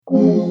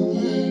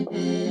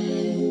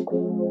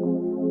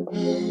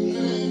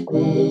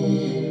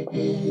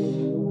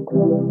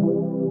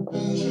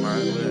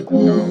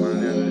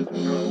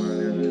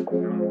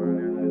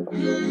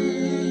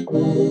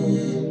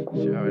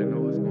already know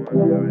what's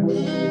going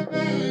on.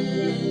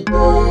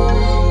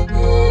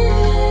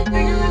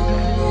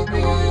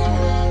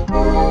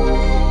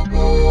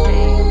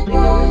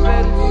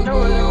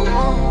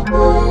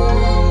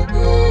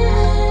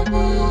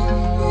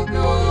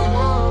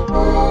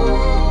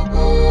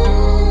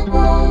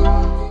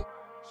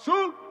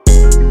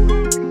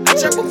 I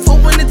trap a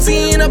 4 in the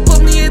 10, I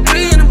put me a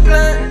 3 in the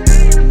blunt.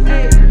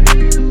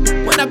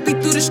 When I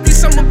beat through the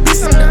streets, I'm a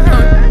beast on the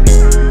hunt.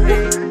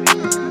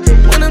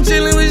 When I'm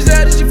chillin' with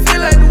Shawty, she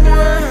feel like the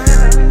one.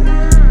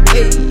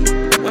 Hey,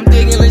 I'm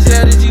digging with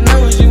Shawty, she know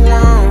what she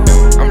want.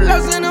 I'm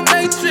lost in the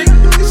matrix,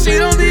 cause she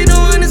don't be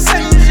doing the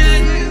same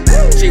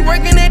shit. She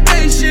working that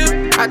day shift,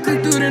 I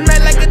cook through the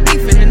night like a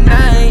thief in the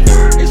night.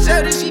 And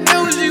Shawty, she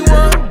know what she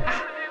want.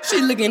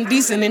 She looking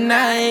decent at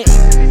night,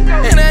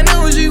 and I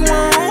know what she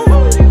want.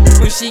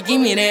 When she give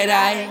me that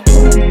eye,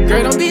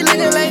 girl, don't be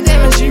looking like that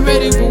when she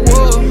ready for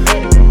war.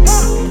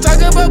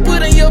 Talk about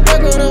putting your back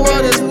on the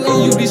wall, that's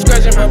when you be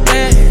scratching my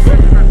back.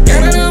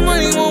 Got enough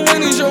money, want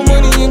money, show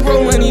money and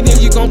grow money,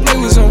 then you gon' play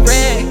with some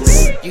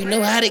rags. You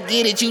know how to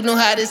get it, you know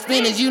how to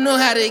spend it, you know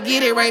how to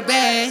get it right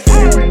back.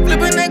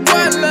 Flipping that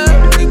guala,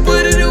 you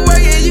put it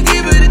away, yeah, you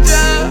give it a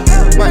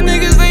job. My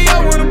niggas, they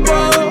all wanna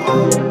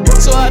ball,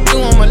 so I do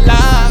 'em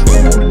alive.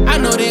 I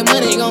know that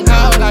money gon'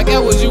 call, I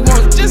got what you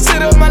want, just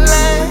sit up my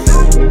line.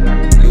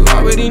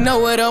 Already know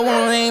what I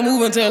want, ain't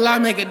moving till I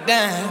make a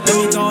dime. Let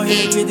me go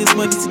ahead and get this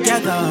money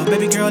together.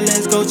 Baby girl,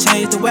 let's go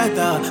change the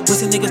weather.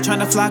 Pussy niggas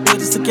tryna flock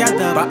with us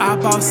together, but I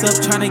boss up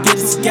tryna get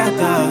it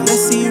together.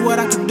 Let's see what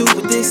I can do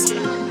with this.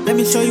 Let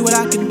me show you what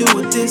I can do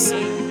with this.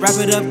 Wrap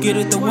it up, get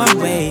it the one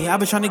way. I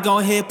been tryna go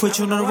ahead, put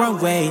you on the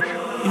runway.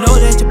 You know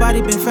that your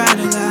body been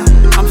fine now.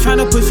 I'm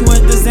tryna put you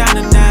in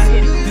designer now.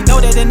 You know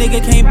that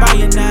nigga can't buy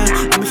it now.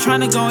 I'm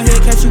tryna go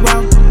ahead, catch you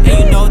out. And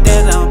you know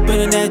that I'm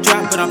feeling that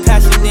drop, but I'm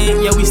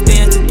passionate, yeah, we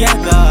stand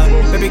together.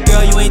 Baby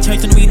girl, you ain't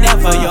changing me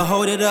never. You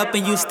hold it up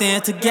and you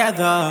stand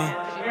together.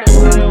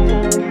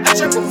 I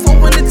trap a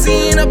 4 in the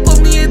 10, I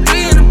put me a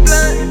 3 in the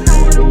blunt.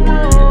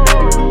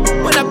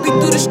 When I beat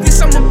through the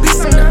streets, I'm a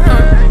beast on the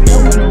hunt.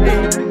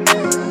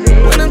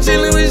 When I'm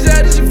chillin' with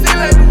Shawty, she feel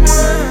like the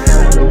one.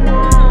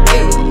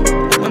 Hey,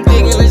 I'm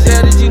digging with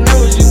Shawty, she know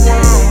what she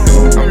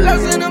want. I'm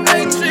lost in the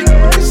matrix,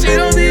 cause she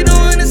don't be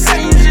doing the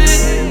same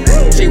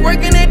shit. She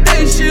working that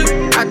day shift,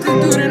 I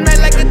cook through the night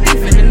like a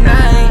thief in the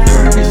night.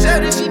 And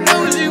Shawty, she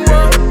know what she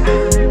want.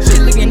 She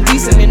looking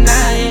decent at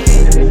night,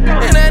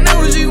 and I know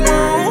what she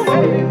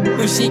want.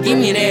 When she give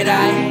me that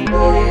eye,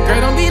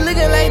 girl, don't be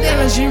looking like that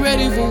when she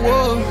ready for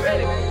war.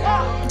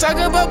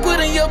 Talking about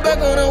putting your back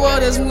on the wall,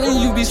 that's when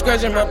you be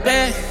scratching my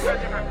back.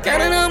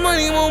 Got enough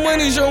money, want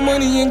money, show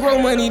money and grow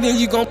money, then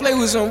you gon' play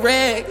with some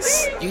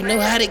rags. You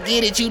know how to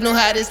get it, you know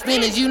how to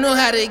spend it, you know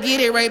how to get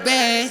it right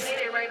back.